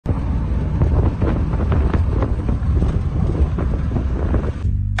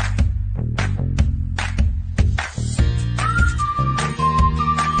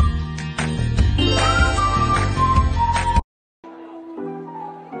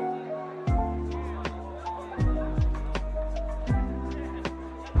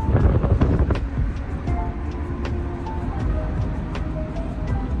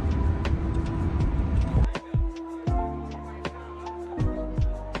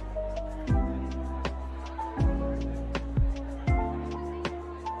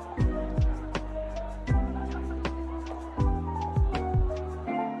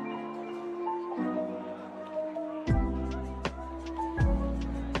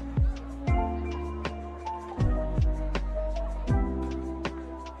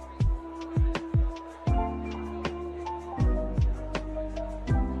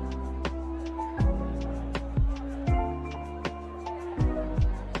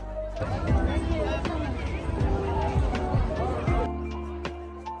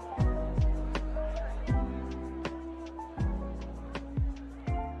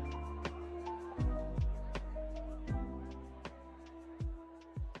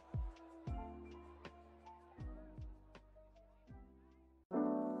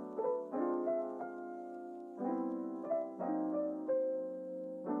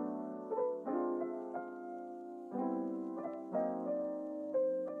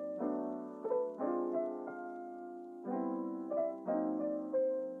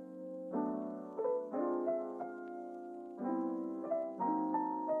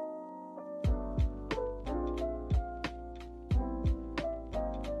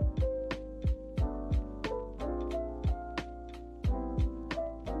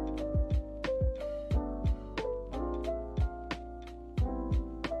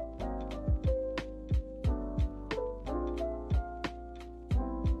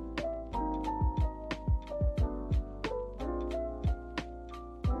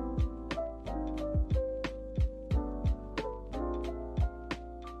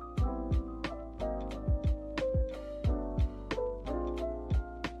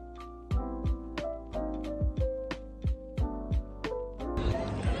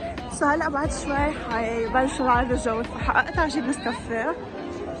هلا بعد شوي حيبلش العرض الجوي، فحققت اجيب نسكافيه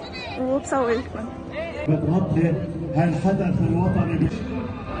وبسوي لكم. بتغطي هالحدث الوطني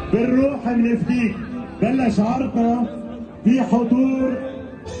بالروح بنفديك. بلش عرضنا في حضور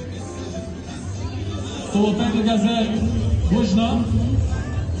صوتات الغزال وجنا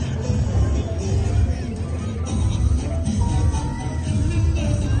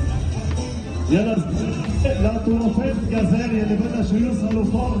يلا لطوفات الغزال يلي بلشوا يوصلوا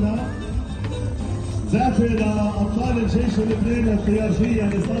فوقنا. زقفه لابطال الجيش اللبناني الطيارجيه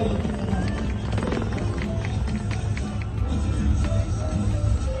اللي صار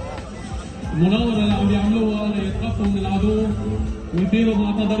المناورة اللي عم بيعملوها ليتخفوا من العدو ويطيروا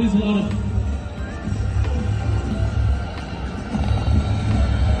مع تضاريس الأرض.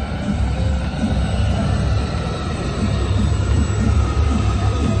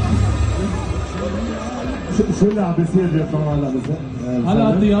 شو اللي عم بيصير يا هلا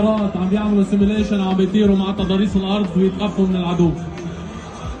الطيارات عم بيعملوا سيميليشن، عم بيطيروا مع تضاريس الأرض ويتخفوا من العدو.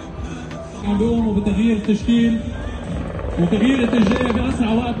 عم بيقوموا بتغيير التشكيل وتغيير اتجاه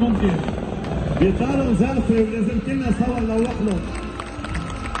بأسرع وقت ممكن. بيطلعوا زلفه ولازم كلنا سوا نلوح لهم.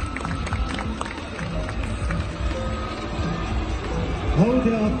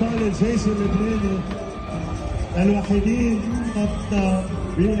 هودي ابطال الجيش اللبناني الوحيدين حتى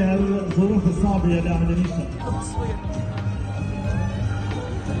بهالظروف الصعبه اللي عم نعيشها.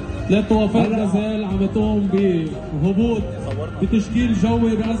 ثلاث وفات غزال عم تقوم بهبوط بتشكيل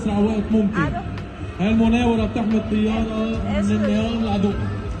جوي بأسرع وقت ممكن. هاي المناورة بتحمي الطيارة من النيران العدو.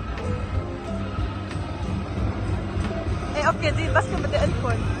 ايه اوكي دي بس بدي اقول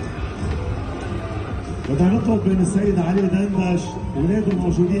لكم بدنا نطلب من السيد علي دندش اولاده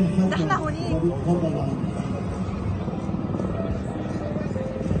موجودين خلفنا. نحن هونيك. تفضل معنا.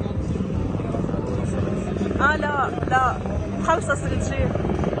 لا خلصة سلجين.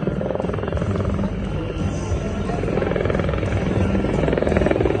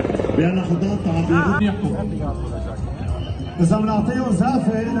 بهاللحظات عم يحكوا اذا بنعطيهم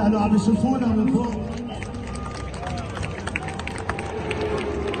زقفه لانه عم يشوفونا من فوق.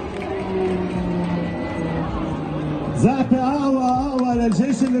 زقفه اقوى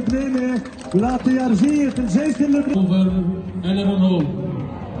للجيش اللبناني ولطيارجيه الجيش اللبناني.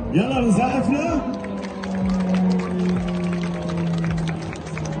 يلا بنزقفنا.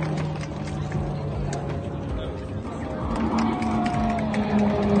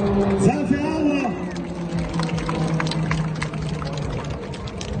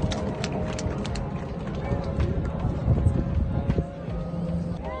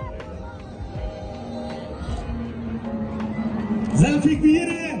 زلفة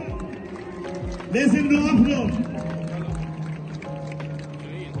كبيرة لازم نوقف لهم.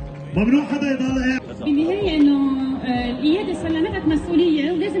 ممنوع حدا يضل قاعد. بالنهاية انه القيادة سلمتك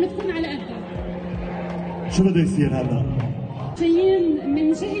مسؤولية ولازم تكون على قدها. شو بده يصير هلا؟ جايين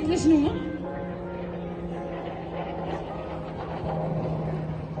من شهد لجنوب.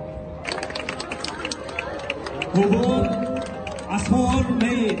 هبوط عصفور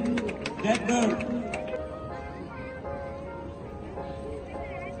ميت. Dead bird.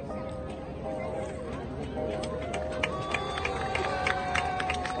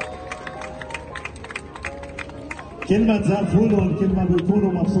 كل ما تزقفوا لهم كل ما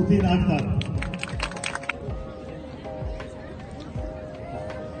بيكونوا مبسوطين اكثر.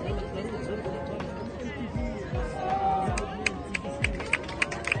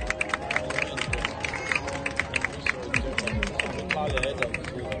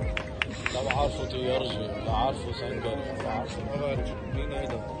 لا عارفه طيارجي لا عارفه سنجري لا عارفه ما بعرف مين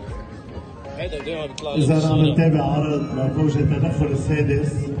هيدا دايما بيطلع لي. اذا عم نتابع عرض لفوج التدخل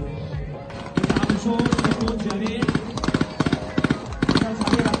السادس عم نشوف خطوط جريء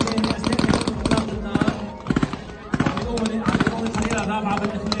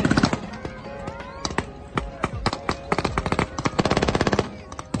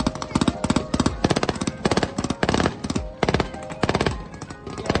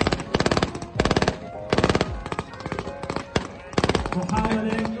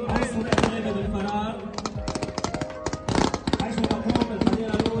محاولة وصل القيادة بالقرار حيث تقوم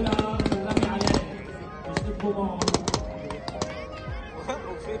الفريق الأولى بالرمي عليه يشتبكوا معه.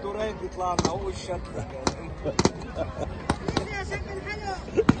 وفي دورين بيطلع لنا هو الشكل. شكل حلو.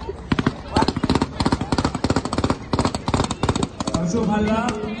 نشوف هلا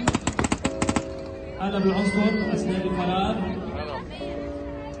قلب العنصر أثناء القرار.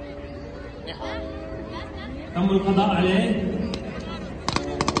 تم القضاء عليه.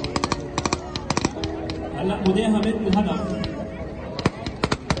 هلا مداهمة الهدف.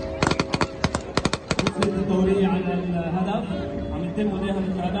 وصلت الدورية على الهدف، عم يتم مداهمة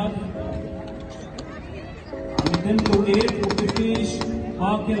الهدف. انتوا وقف وبتفتيش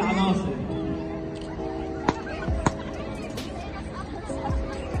باقي العناصر.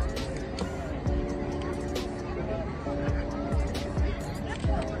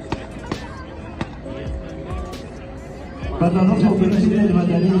 بدنا نطلب من الأجهزة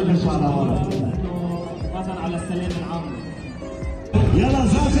المدنية مش على ورا. حفاظاً على السلام العام. يلا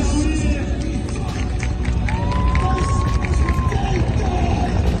زافر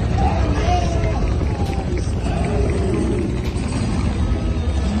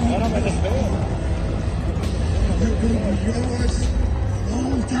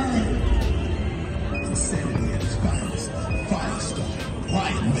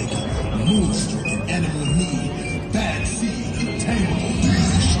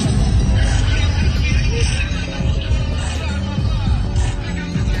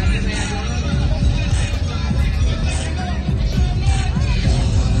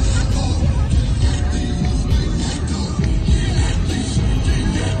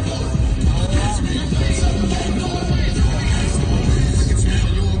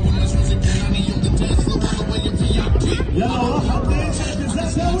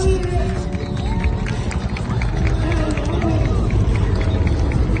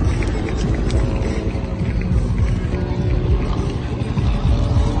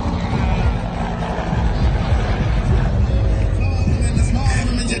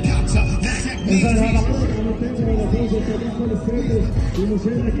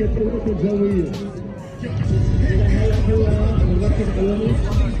بمشاركة الأوروبا الجوية. إلى هلا هو المركز الأولي.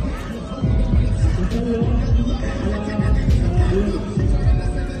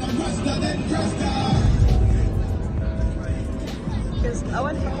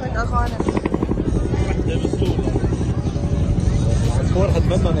 أول فكرة أغاني. ده بالصورة. واحد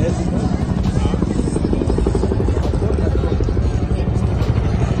منهم اسمه.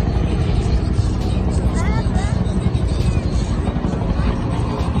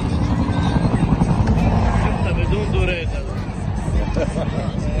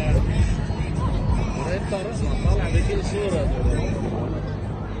 طالع بكل صورة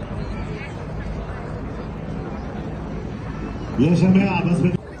يا جماعة بس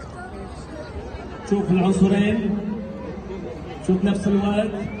شوف العنصرين، شوف نفس الوقت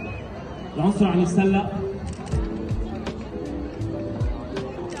العنصر عم يتسلق.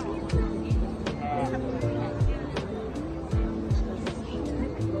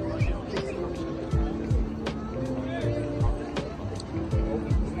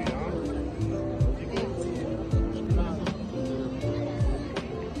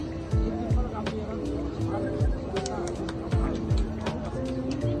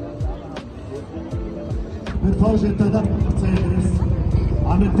 من فوج التدخل السادس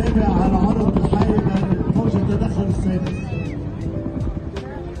عم نتابع على عرض الحي من فوج التدخل السادس.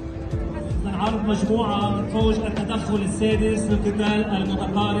 عرض مجموعة من فوج التدخل السادس للقتال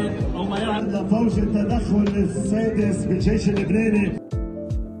المتقارب أو ما يعرف لفوج التدخل السادس بالجيش اللبناني.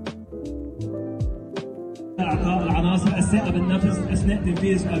 إعطاء العناصر الثقة بالنفس أثناء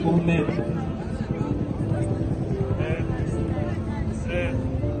تنفيذ المهمات.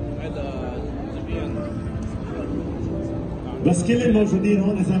 بس كل الموجودين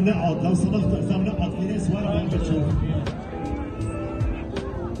هون اذا بنقعد لو صدفت اذا بنقعد في ناس ورا هون بتشوف.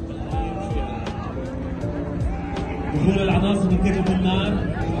 دخول العناصر من كتلة النار.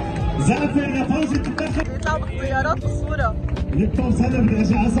 زعفر لفوج التدخل. بيطلعوا بالطيارات بالصورة. دكتور هلا بدي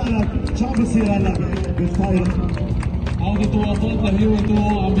اجي اسالك شو عم بيصير هلا بالفاير؟ عودة وصلت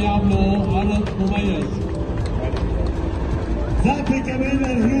هيوتو عم بيعملوا عرض مميز. زعفر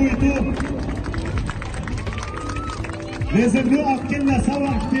كمان هيوتو. لازم نوقف كلنا سوا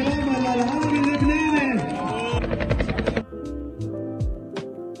احتراما للعالم اللبناني.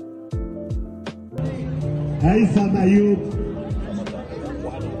 هيثم ايوب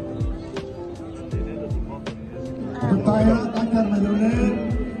بالطائرات اكثر من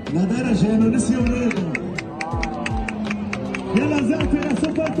الاولاد لدرجه انه نسيوا اولادهم. يلا زعفر يا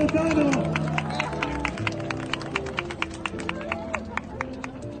سوبر توتانو.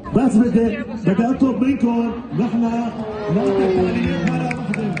 بس بدي اطلب منكم نحن نعطي تعليمات مره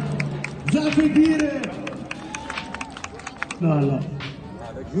واحده. زعفر كبيره. لا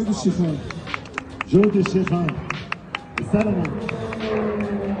جود الشيخان. جود الشيخان. السلامة.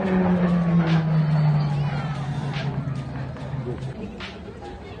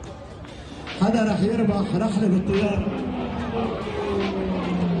 حدا رح يربح رحلة بالطيارة.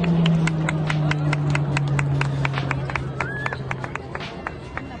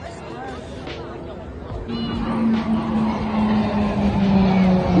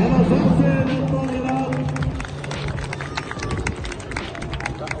 يلا زعفر للطائرات.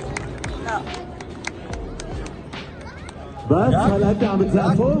 لا بس هالقد عم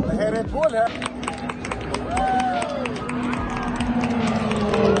تزقفوا؟ هي ريد بول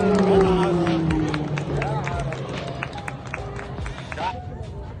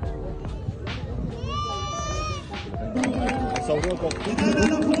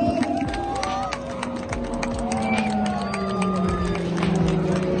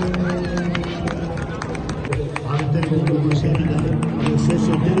عم تتابعوا المشاهدة على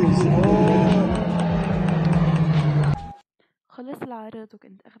الشاشة التلفزيونية. خلص العرض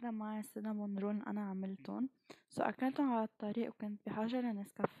وكنت اخذة معي السينامون رول انا عملتهم اكلتهم على الطريق وكنت بحاجة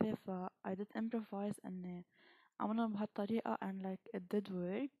لنسكافيه I did improvise اني اعملهم بهالطريقة and like it did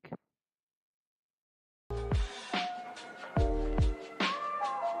work.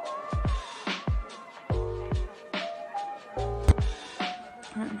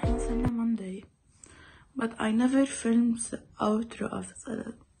 نحن صرنا Monday but I never filmed the outro of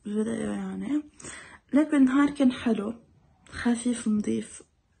the video يعني. لكن النهار كان حلو خفيف نظيف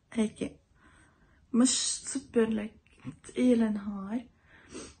هيك مش سوبر تقيل نهار.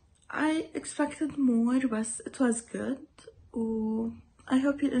 I expected more بس it was good I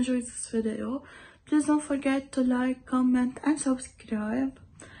hope you enjoyed this video. Please don't forget to like, comment and subscribe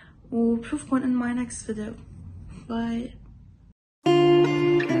وبشوفكم in my next video. Bye.